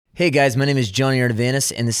Hey guys, my name is Johnny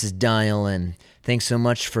Artavanis, and this is Dial In. Thanks so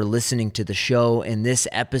much for listening to the show. In this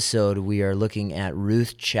episode, we are looking at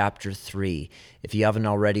Ruth chapter 3. If you haven't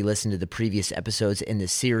already listened to the previous episodes in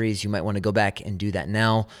this series, you might want to go back and do that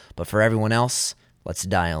now. But for everyone else, let's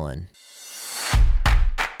dial in.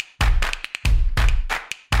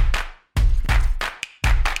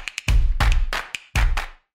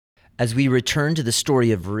 As we return to the story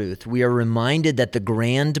of Ruth, we are reminded that the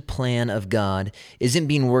grand plan of God isn't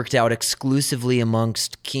being worked out exclusively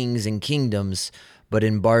amongst kings and kingdoms, but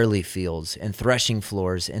in barley fields and threshing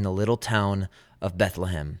floors in the little town of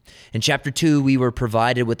Bethlehem. In chapter 2, we were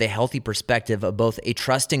provided with a healthy perspective of both a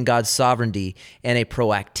trust in God's sovereignty and a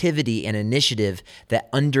proactivity and initiative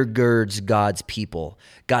that undergirds God's people.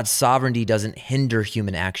 God's sovereignty doesn't hinder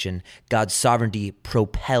human action. God's sovereignty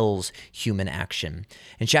propels human action.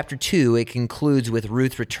 In chapter 2, it concludes with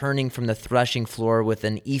Ruth returning from the threshing floor with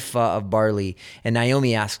an ephah of barley, and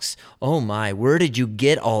Naomi asks, "Oh my, where did you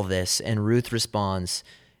get all this?" And Ruth responds,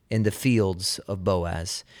 "In the fields of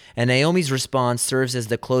Boaz." And Naomi's response serves as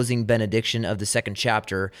the closing benediction of the second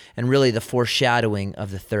chapter and really the foreshadowing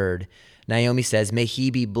of the third. Naomi says, "May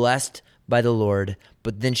he be blessed by the Lord,"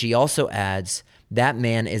 but then she also adds, "That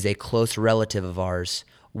man is a close relative of ours,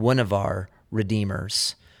 one of our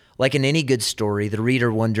redeemers." Like in any good story, the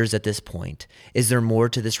reader wonders at this point, is there more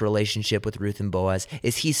to this relationship with Ruth and Boaz?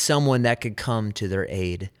 Is he someone that could come to their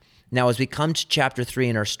aid? Now, as we come to chapter 3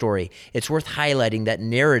 in our story, it's worth highlighting that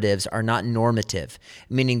narratives are not normative,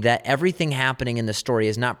 meaning that everything happening in the story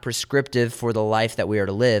is not prescriptive for the life that we are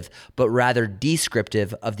to live, but rather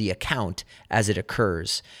descriptive of the account as it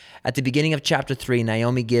occurs. At the beginning of chapter 3,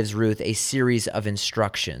 Naomi gives Ruth a series of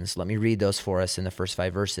instructions. Let me read those for us in the first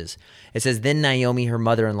 5 verses. It says, "Then Naomi, her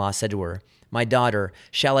mother-in-law, said to her, 'My daughter,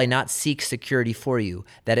 shall I not seek security for you,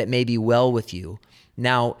 that it may be well with you?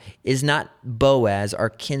 Now, is not Boaz our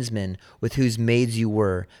kinsman, with whose maids you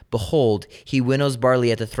were? Behold, he winnows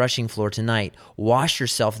barley at the threshing floor tonight. Wash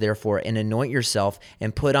yourself, therefore, and anoint yourself,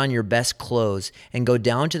 and put on your best clothes, and go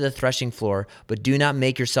down to the threshing floor, but do not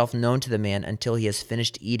make yourself known to the man until he has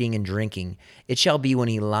finished eating and drinking. It shall be when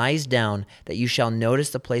he lies down that you shall notice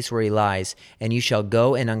the place where he lies, and you shall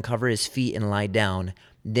go and uncover his feet and lie down.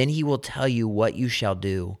 Then he will tell you what you shall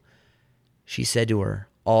do.' She said to her,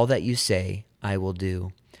 'All that you say, I will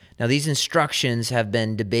do.'" Now, these instructions have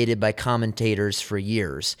been debated by commentators for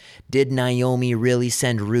years. Did Naomi really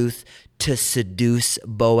send Ruth to seduce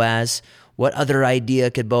Boaz? What other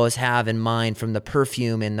idea could Boaz have in mind from the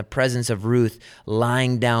perfume and the presence of Ruth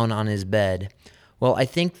lying down on his bed? Well, I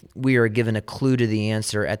think we are given a clue to the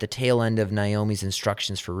answer at the tail end of Naomi's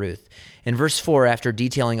instructions for Ruth. In verse 4, after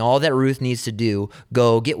detailing all that Ruth needs to do,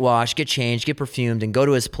 go, get washed, get changed, get perfumed, and go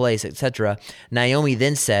to his place, etc., Naomi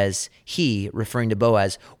then says, he, referring to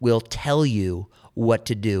Boaz, will tell you what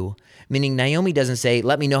to do. Meaning Naomi doesn't say,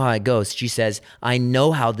 "Let me know how it goes." She says, "I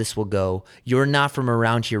know how this will go. You're not from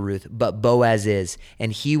around here, Ruth, but Boaz is,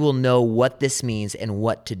 and he will know what this means and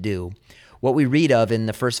what to do." What we read of in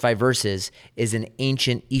the first 5 verses is an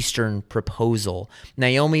ancient Eastern proposal.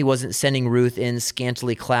 Naomi wasn't sending Ruth in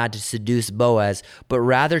scantily clad to seduce Boaz, but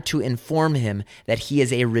rather to inform him that he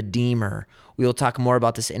is a redeemer. We will talk more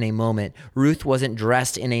about this in a moment. Ruth wasn't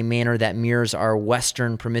dressed in a manner that mirrors our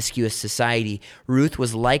Western promiscuous society. Ruth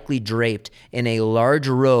was likely draped in a large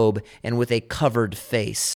robe and with a covered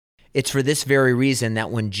face. It's for this very reason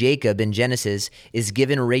that when Jacob in Genesis is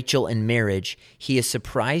given Rachel in marriage, he is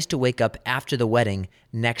surprised to wake up after the wedding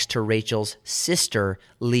next to Rachel's sister,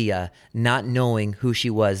 Leah, not knowing who she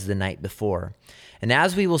was the night before. And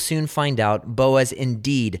as we will soon find out, Boaz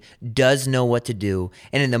indeed does know what to do,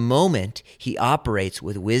 and in the moment, he operates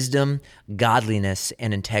with wisdom, godliness,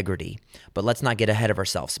 and integrity. But let's not get ahead of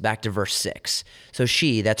ourselves. Back to verse 6. "So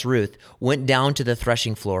she," that's Ruth, "went down to the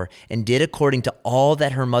threshing floor and did according to all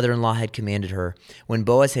that her mother-in-law had commanded her. When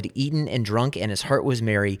Boaz had eaten and drunk and his heart was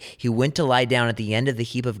merry, he went to lie down at the end of the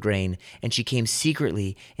heap of grain, and she came secretly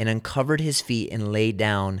and uncovered his feet and lay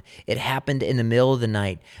down. It happened in the middle of the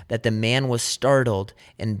night that the man was startled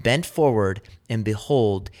and bent forward, and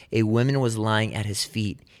behold, a woman was lying at his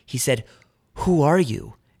feet. He said, 'Who are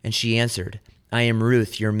you?' And she answered, 'I am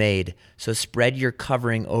Ruth, your maid. So spread your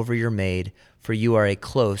covering over your maid, for you are a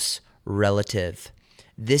close relative.'"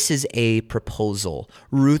 This is a proposal.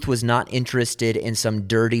 Ruth was not interested in some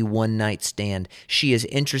dirty one-night stand. She is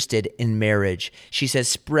interested in marriage. She says,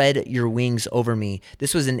 "Spread your wings over me."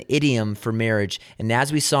 This was an idiom for marriage. And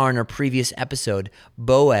as we saw in our previous episode,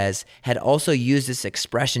 Boaz had also used this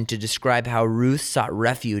expression to describe how Ruth sought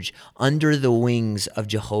refuge under the wings of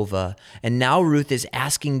Jehovah. And now Ruth is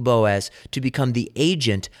asking Boaz to become the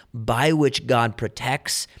agent by which God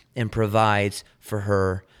protects and provides for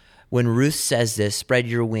her. When Ruth says this, spread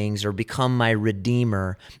your wings or become my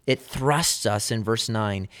redeemer, it thrusts us in verse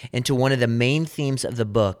 9 into one of the main themes of the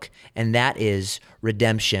book, and that is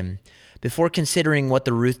redemption. Before considering what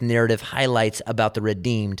the Ruth narrative highlights about the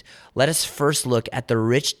redeemed, let us first look at the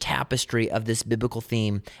rich tapestry of this biblical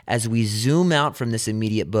theme as we zoom out from this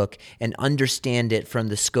immediate book and understand it from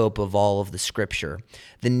the scope of all of the scripture.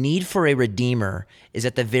 The need for a redeemer is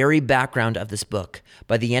at the very background of this book.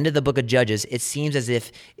 By the end of the book of Judges, it seems as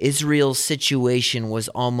if Israel's situation was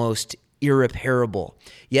almost irreparable.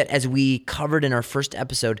 Yet, as we covered in our first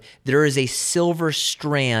episode, there is a silver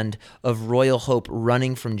strand of royal hope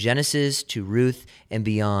running from Genesis to Ruth and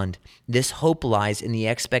beyond. This hope lies in the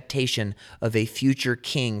expectation of a future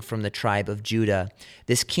king from the tribe of Judah.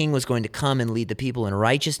 This king was going to come and lead the people in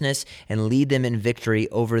righteousness and lead them in victory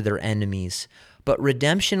over their enemies. But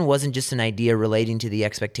redemption wasn't just an idea relating to the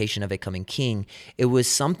expectation of a coming king. It was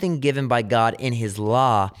something given by God in his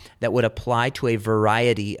law that would apply to a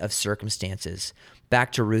variety of circumstances.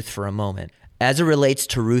 Back to Ruth for a moment. As it relates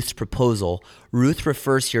to Ruth's proposal, Ruth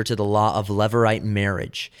refers here to the law of levirate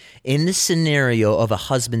marriage. In this scenario of a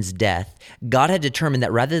husband's death, God had determined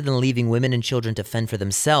that rather than leaving women and children to fend for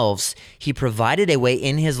themselves, he provided a way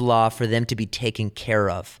in his law for them to be taken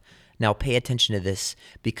care of. Now pay attention to this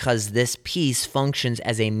because this piece functions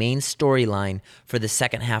as a main storyline for the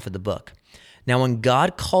second half of the book. Now, when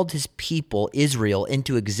God called his people, Israel,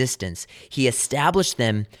 into existence, he established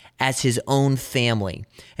them as his own family.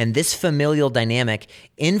 And this familial dynamic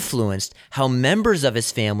influenced how members of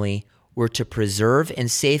his family were to preserve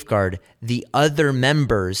and safeguard the other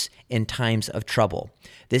members in times of trouble.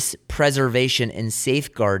 This preservation and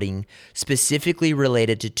safeguarding specifically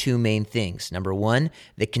related to two main things. Number one,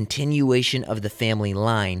 the continuation of the family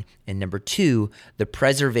line, and number two, the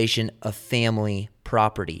preservation of family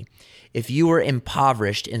property. If you were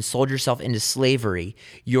impoverished and sold yourself into slavery,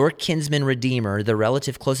 your kinsman redeemer, the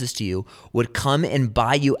relative closest to you, would come and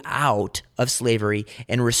buy you out of slavery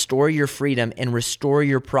and restore your freedom and restore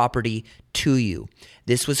your property to you.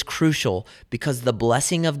 This was crucial because the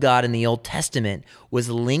blessing of God in the Old Testament was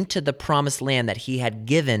linked to the promised land that he had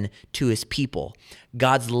given to his people.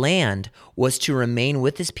 God's land was to remain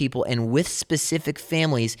with his people and with specific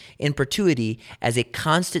families in perpetuity as a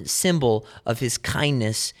constant symbol of his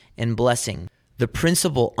kindness and blessing. The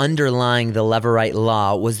principle underlying the Levirate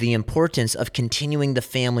law was the importance of continuing the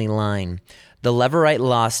family line. The Levirate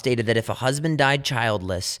law stated that if a husband died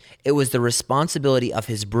childless, it was the responsibility of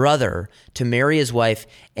his brother to marry his wife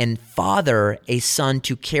and father a son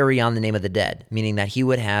to carry on the name of the dead, meaning that he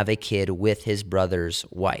would have a kid with his brother's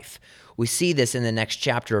wife. We see this in the next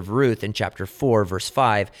chapter of Ruth, in chapter 4, verse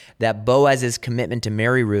 5, that Boaz's commitment to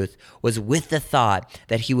marry Ruth was with the thought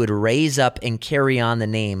that he would raise up and carry on the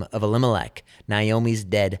name of Elimelech, Naomi's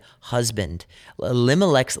dead husband.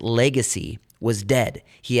 Elimelech's legacy was dead.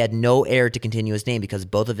 He had no heir to continue his name because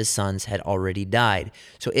both of his sons had already died.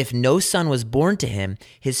 So if no son was born to him,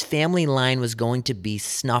 his family line was going to be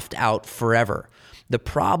snuffed out forever. The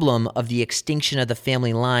problem of the extinction of the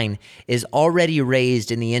family line is already raised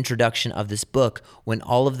in the introduction of this book when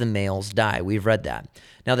all of the males die. We've read that.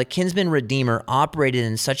 Now, the kinsman redeemer operated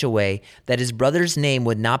in such a way that his brother's name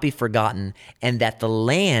would not be forgotten and that the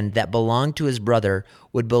land that belonged to his brother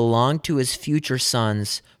would belong to his future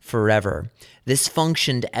sons forever. This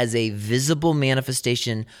functioned as a visible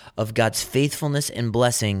manifestation of God's faithfulness and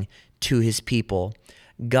blessing to his people.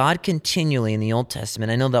 God continually in the Old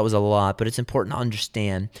Testament, I know that was a lot, but it's important to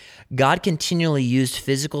understand, God continually used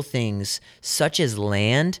physical things such as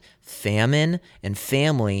land, famine, and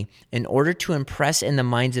family in order to impress in the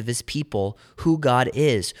minds of his people who God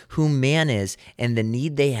is, who man is, and the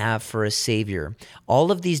need they have for a Savior.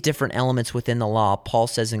 All of these different elements within the law, Paul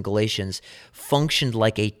says in Galatians, functioned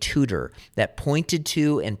like a tutor that pointed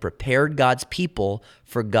to and prepared God's people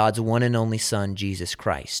for God's one and only Son, Jesus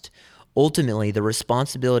Christ. Ultimately, the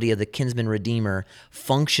responsibility of the kinsman redeemer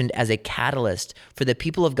functioned as a catalyst for the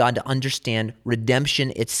people of God to understand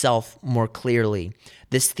redemption itself more clearly.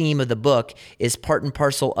 This theme of the book is part and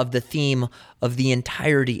parcel of the theme of the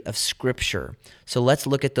entirety of Scripture. So let's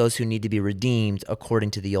look at those who need to be redeemed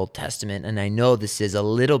according to the Old Testament. And I know this is a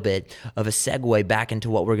little bit of a segue back into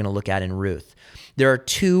what we're going to look at in Ruth. There are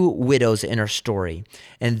two widows in our story,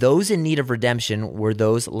 and those in need of redemption were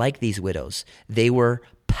those like these widows. They were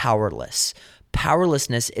powerless.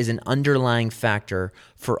 Powerlessness is an underlying factor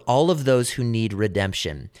for all of those who need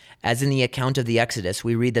redemption. As in the account of the Exodus,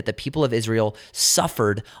 we read that the people of Israel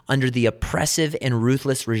suffered under the oppressive and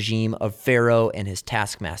ruthless regime of Pharaoh and his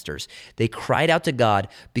taskmasters. They cried out to God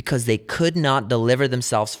because they could not deliver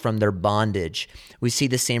themselves from their bondage. We see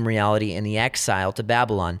the same reality in the exile to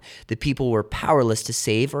Babylon. The people were powerless to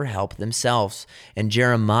save or help themselves. And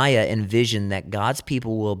Jeremiah envisioned that God's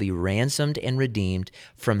people will be ransomed and redeemed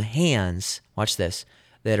from hands, watch this,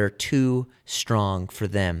 that are too strong for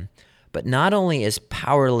them. But not only is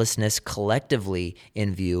powerlessness collectively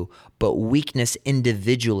in view, but weakness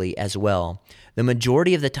individually as well. The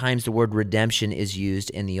majority of the times the word redemption is used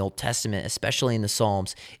in the Old Testament, especially in the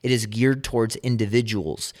Psalms, it is geared towards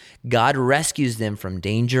individuals. God rescues them from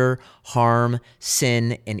danger, harm,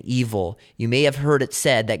 sin, and evil. You may have heard it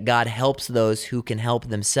said that God helps those who can help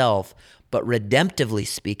themselves, but redemptively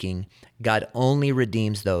speaking, God only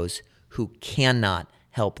redeems those who cannot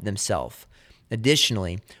help themselves.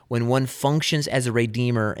 Additionally, when one functions as a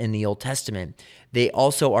redeemer in the Old Testament, they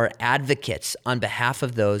also are advocates on behalf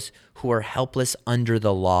of those who are helpless under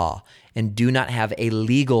the law and do not have a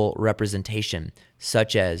legal representation,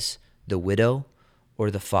 such as the widow or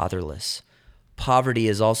the fatherless. Poverty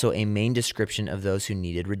is also a main description of those who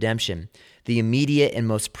needed redemption. The immediate and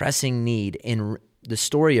most pressing need in the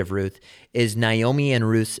story of Ruth is Naomi and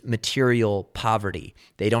Ruth's material poverty.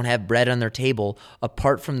 They don't have bread on their table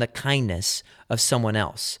apart from the kindness of someone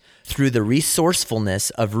else. Through the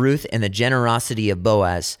resourcefulness of Ruth and the generosity of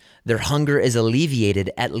Boaz, their hunger is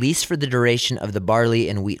alleviated, at least for the duration of the barley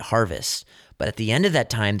and wheat harvest. But at the end of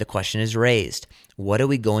that time, the question is raised, what are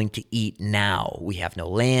we going to eat now? We have no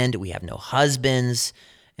land, we have no husbands,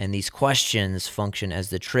 and these questions function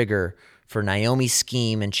as the trigger for Naomi's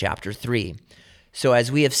scheme in chapter 3. So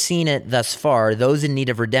as we have seen it thus far, those in need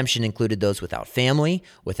of redemption included those without family,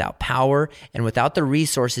 without power, and without the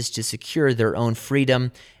resources to secure their own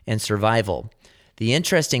freedom and survival. The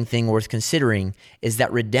interesting thing worth considering is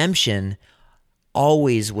that redemption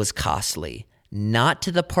always was costly, not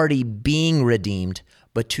to the party being redeemed,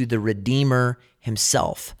 but to the Redeemer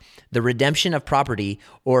himself. The redemption of property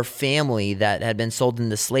or family that had been sold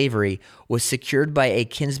into slavery was secured by a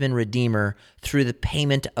kinsman redeemer through the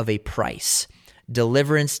payment of a price.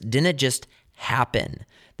 Deliverance didn't just happen.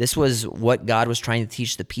 This was what God was trying to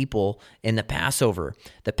teach the people in the Passover.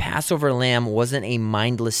 The Passover lamb wasn't a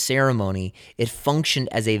mindless ceremony. It functioned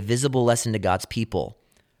as a visible lesson to God's people.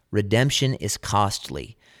 Redemption is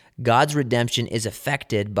costly. God's redemption is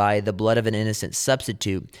effected by the blood of an innocent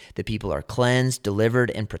substitute. The people are cleansed,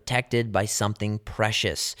 delivered, and protected by something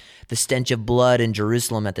precious. The stench of blood in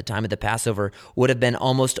Jerusalem at the time of the Passover would have been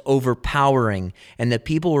almost overpowering, and the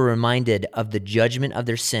people were reminded of the judgment of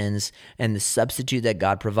their sins and the substitute that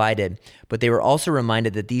God provided. But they were also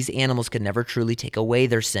reminded that these animals could never truly take away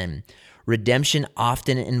their sin. Redemption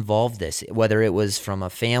often involved this, whether it was from a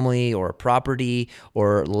family or a property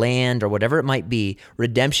or land or whatever it might be.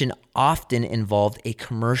 Redemption often involved a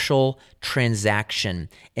commercial transaction.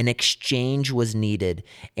 An exchange was needed,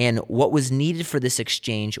 and what was needed for this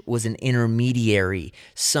exchange was an intermediary,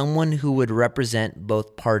 someone who would represent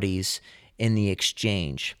both parties in the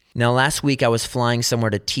exchange. Now, last week I was flying somewhere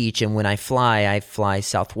to teach, and when I fly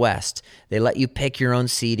Southwest. They let you pick your own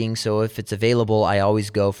seating, so if it's available, I always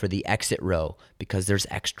go for the exit row because there's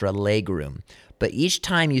extra leg room. But each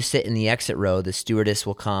time you sit in the exit row, the stewardess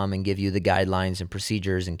will come and give you the guidelines and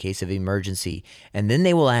procedures in case of emergency, and then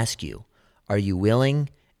they will ask you, are you willing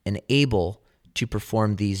and able to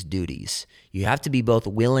perform these duties? You have to be both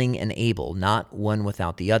willing and able, not one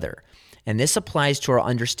without the other. And this applies to our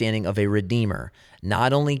understanding of a redeemer.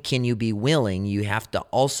 Not only can you be willing, you have to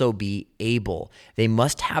also be able. They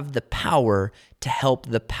must have the power to help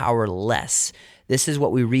the powerless. This is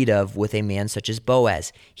what we read of with a man such as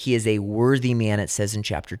Boaz. He is a worthy man, it says in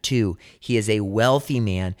chapter 2. He is a wealthy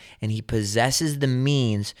man, and he possesses the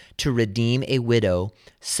means to redeem a widow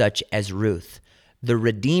such as Ruth. The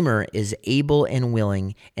Redeemer is able and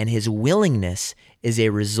willing, and his willingness is a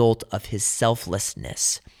result of his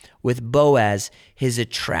selflessness. With Boaz, his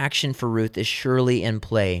attraction for Ruth is surely in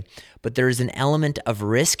play, but there is an element of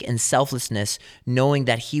risk and selflessness, knowing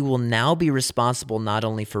that he will now be responsible not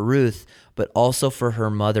only for Ruth, but also for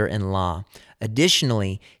her mother-in-law.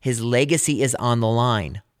 Additionally, his legacy is on the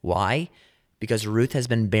line. Why? Because Ruth has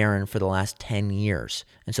been barren for the last 10 years.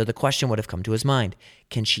 And so the question would have come to his mind,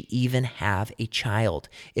 can she even have a child?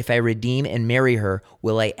 If I redeem and marry her,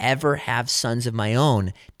 will I ever have sons of my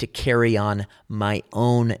own to carry on my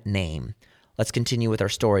own name? Let's continue with our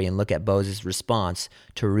story and look at Boaz's response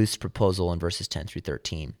to Ruth's proposal in verses 10 through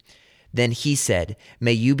 13. Then he said,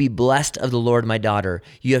 "May you be blessed of the Lord, my daughter.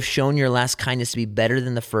 You have shown your last kindness to be better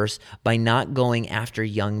than the first by not going after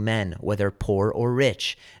young men, whether poor or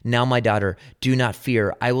rich. Now, my daughter, do not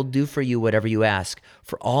fear. I will do for you whatever you ask.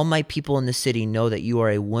 For all my people in the city know that you are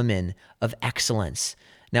a woman of excellence.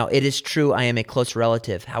 Now, it is true I am a close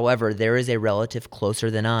relative. However, there is a relative closer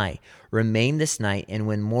than I. Remain this night, and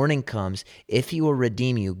when morning comes, if he will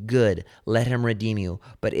redeem you, good, let him redeem you.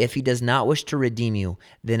 But if he does not wish to redeem you,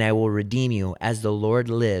 then I will redeem you. As the Lord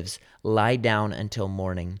lives, lie down until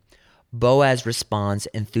morning." Boaz responds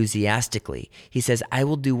enthusiastically. He says, "I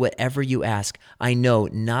will do whatever you ask. I know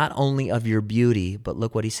not only of your beauty," but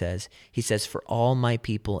look what he says. He says, "For all my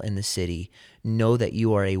people in the city know that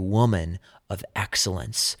you are a woman of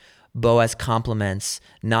excellence." Boaz compliments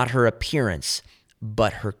not her appearance,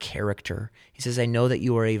 but her character. He says, "I know that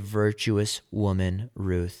you are a virtuous woman,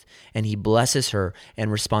 Ruth." And he blesses her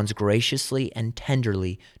and responds graciously and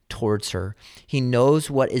tenderly towards her. He knows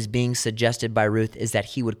what is being suggested by Ruth is that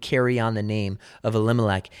he would carry on the name of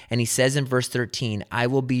Elimelech. And he says in verse 13, "I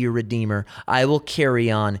will be your redeemer. I will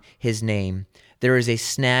carry on his name." There is a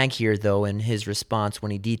snag here, though, in his response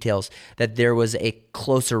when he details that there was a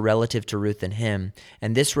closer relative to Ruth than him.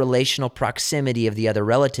 And this relational proximity of the other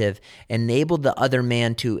relative enabled the other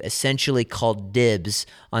man to essentially call dibs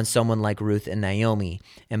on someone like Ruth and Naomi.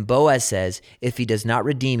 And Boaz says, "If he does not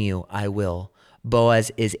redeem you, I will." Boaz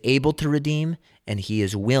is able to redeem, and he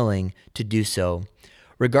is willing to do so.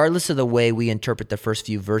 Regardless of the way we interpret the first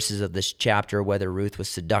few verses of this chapter, whether Ruth was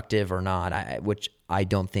seductive or not, which I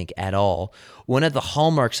don't think at all, one of the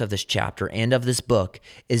hallmarks of this chapter and of this book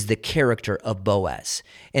is the character of Boaz.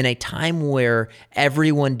 In a time where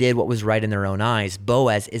everyone did what was right in their own eyes,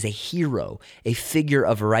 Boaz is a hero, a figure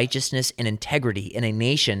of righteousness and integrity in a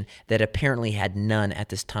nation that apparently had none at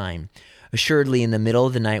this time. Assuredly, in the middle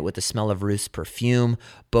of the night with the smell of Ruth's perfume,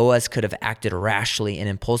 Boaz could have acted rashly and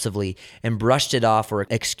impulsively and brushed it off or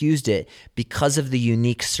excused it because of the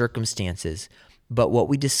unique circumstances. But what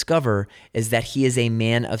we discover is that he is a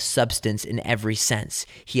man of substance in every sense.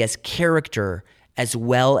 He has character as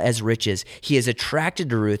well as riches. He is attracted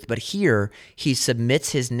to Ruth, but here he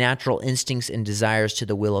submits his natural instincts and desires to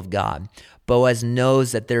the will of God. Boaz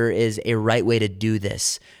knows that there is a right way to do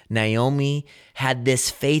this. Naomi had this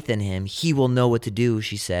faith in him. He will know what to do,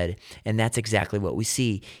 she said. And that's exactly what we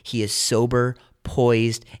see. He is sober,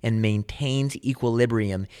 poised, and maintains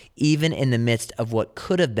equilibrium even in the midst of what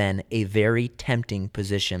could have been a very tempting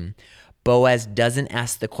position. Boaz doesn't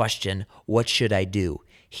ask the question, "What should I do?"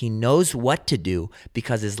 He knows what to do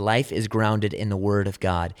because his life is grounded in the Word of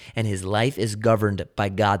God, and his life is governed by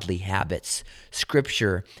godly habits.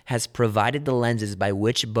 Scripture has provided the lenses by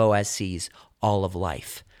which Boaz sees all of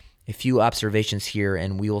life. A few observations here,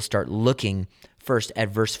 and we will start looking first at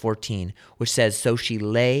verse 14, which says, "So she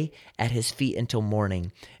lay at his feet until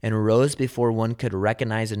morning, and rose before one could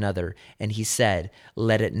recognize another. And he said,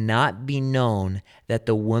 'Let it not be known that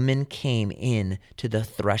the woman came in to the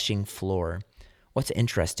threshing floor.'" What's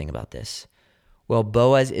interesting about this? Well,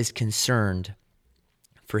 Boaz is concerned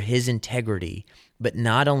for his integrity, but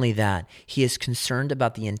not only that, he is concerned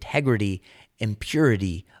about the integrity and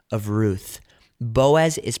purity of Ruth.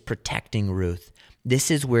 Boaz is protecting Ruth.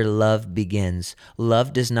 This is where love begins.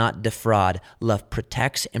 Love does not defraud. Love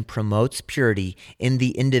protects and promotes purity in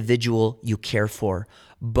the individual you care for.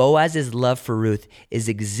 Boaz's love for Ruth is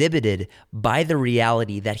exhibited by the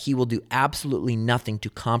reality that he will do absolutely nothing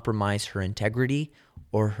to compromise her integrity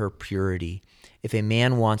or her purity. If a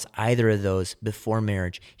man wants either of those before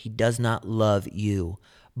marriage, he does not love you.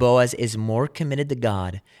 Boaz is more committed to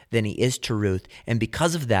God than he is to Ruth, and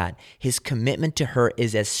because of that, his commitment to her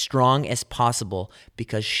is as strong as possible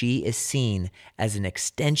because she is seen as an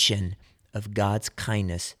extension of God's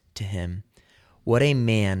kindness to him. What a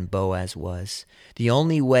man Boaz was. The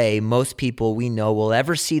only way most people we know will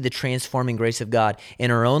ever see the transforming grace of God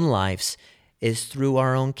in our own lives is through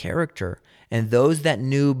our own character. And those that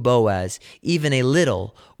knew Boaz, even a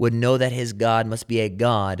little, would know that his God must be a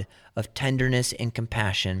God of tenderness and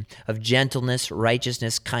compassion, of gentleness,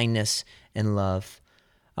 righteousness, kindness, and love.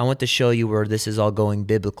 I want to show you where this is all going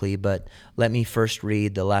biblically, but let me first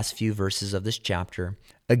read the last few verses of this chapter.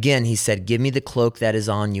 Again, he said, "Give me the cloak that is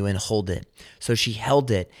on you and hold it." So she held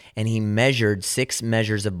it, and he measured 6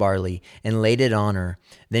 measures of barley and laid it on her.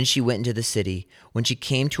 Then she went into the city. When she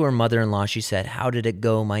came to her mother-in-law, she said, "How did it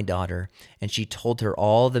go, my daughter?" And she told her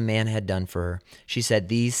all the man had done for her. She said,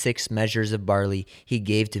 "These 6 measures of barley he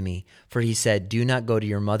gave to me, for he said, 'Do not go to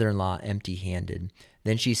your mother-in-law empty-handed.'"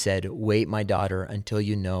 Then she said, "Wait, my daughter, until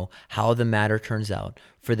you know how the matter turns out,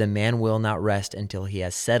 for the man will not rest until he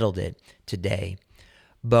has settled it today."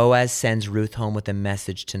 Boaz sends Ruth home with a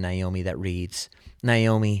message to Naomi that reads,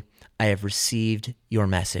 Naomi, I have received your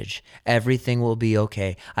message. Everything will be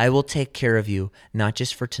okay. I will take care of you, not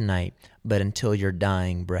just for tonight, but until your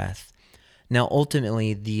dying breath. Now,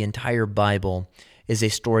 ultimately, the entire Bible is a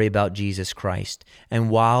story about Jesus Christ. And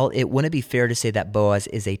while it wouldn't be fair to say that Boaz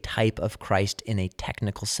is a type of Christ in a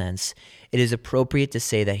technical sense, it is appropriate to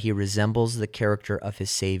say that he resembles the character of his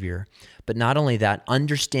Savior. But not only that,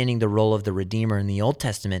 understanding the role of the Redeemer in the Old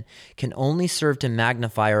Testament can only serve to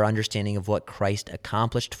magnify our understanding of what Christ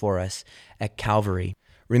accomplished for us at Calvary.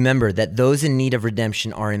 Remember that those in need of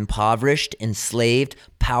redemption are impoverished, enslaved,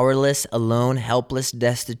 powerless, alone, helpless,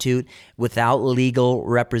 destitute, without legal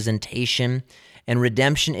representation. And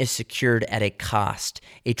redemption is secured at a cost.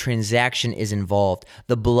 A transaction is involved.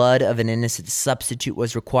 The blood of an innocent substitute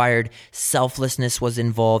was required. Selflessness was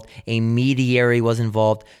involved. A mediator was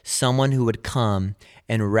involved. Someone who would come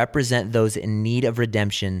and represent those in need of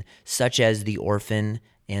redemption, such as the orphan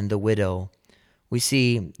and the widow. We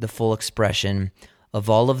see the full expression of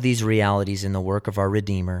all of these realities in the work of our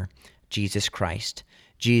Redeemer, Jesus Christ.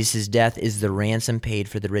 Jesus' death is the ransom paid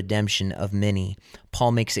for the redemption of many.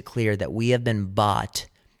 Paul makes it clear that we have been bought.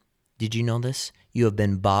 Did you know this? You have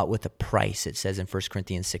been bought with a price, it says in 1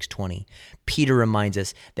 Corinthians 6:20. Peter reminds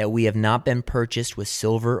us that we have not been purchased with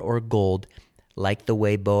silver or gold, like the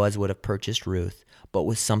way Boaz would have purchased Ruth, but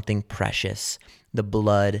with something precious, the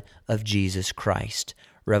blood of Jesus Christ.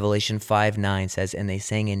 Revelation 5:9 says, and they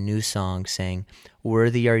sang a new song, saying,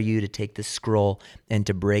 worthy are you to take the scroll and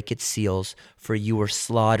to break its seals, for you were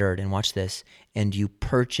slaughtered, and watch this, and you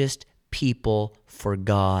purchased people for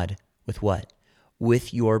God. With what?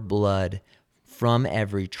 With your blood, from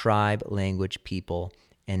every tribe, language, people,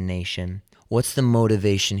 and nation. What's the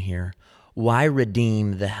motivation here? Why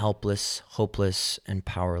redeem the helpless, hopeless, and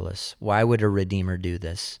powerless? Why would a redeemer do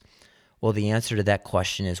this? Well, the answer to that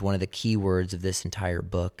question is one of the key words of this entire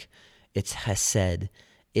book. It's hesed.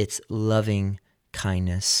 It's loving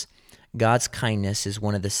kindness. God's kindness is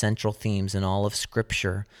one of the central themes in all of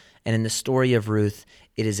Scripture. And in the story of Ruth,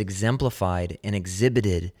 it is exemplified and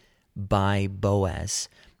exhibited by Boaz.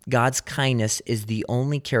 God's kindness is the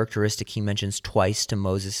only characteristic he mentions twice to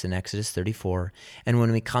Moses in Exodus 34. And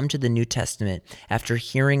when we come to the New Testament, after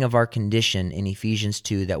hearing of our condition in Ephesians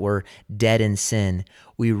 2, that we're dead in sin,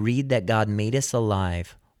 we read that God made us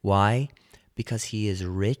alive. Why? Because he is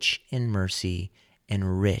rich in mercy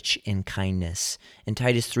and rich in kindness. In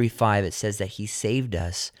Titus 3:5, it says that he saved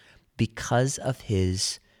us because of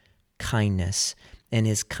his kindness. And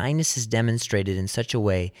his kindness is demonstrated in such a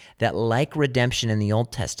way that, like redemption in the Old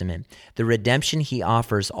Testament, the redemption he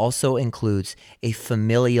offers also includes a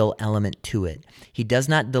familial element to it. He does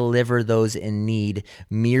not deliver those in need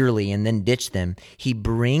merely and then ditch them. He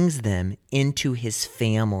brings them into his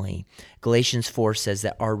family. Galatians 4 says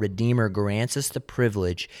that our Redeemer grants us the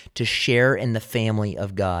privilege to share in the family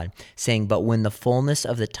of God, saying, but when the fullness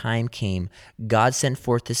of the time came, God sent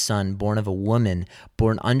forth his Son, born of a woman,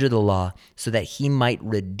 born under the law, so that he might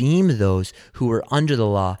redeem those who were under the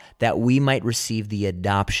law, that we might receive the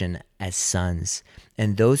adoption as sons.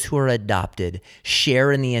 And those who are adopted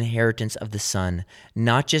share in the inheritance of the Son,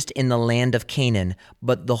 not just in the land of Canaan,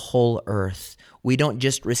 but the whole earth. We don't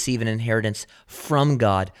just receive an inheritance from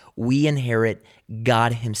God, we inherit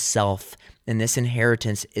God himself. And this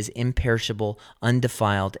inheritance is imperishable,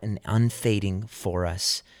 undefiled, and unfading for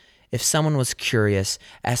us. If someone was curious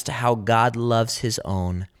as to how God loves his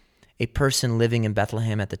own, a person living in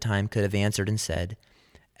Bethlehem at the time could have answered and said,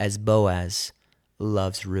 as Boaz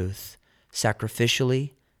loves Ruth,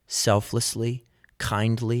 sacrificially, selflessly,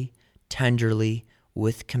 kindly, tenderly,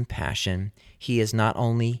 with compassion. He is not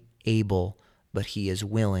only able, but he is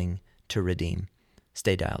willing to redeem.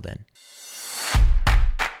 Stay dialed in.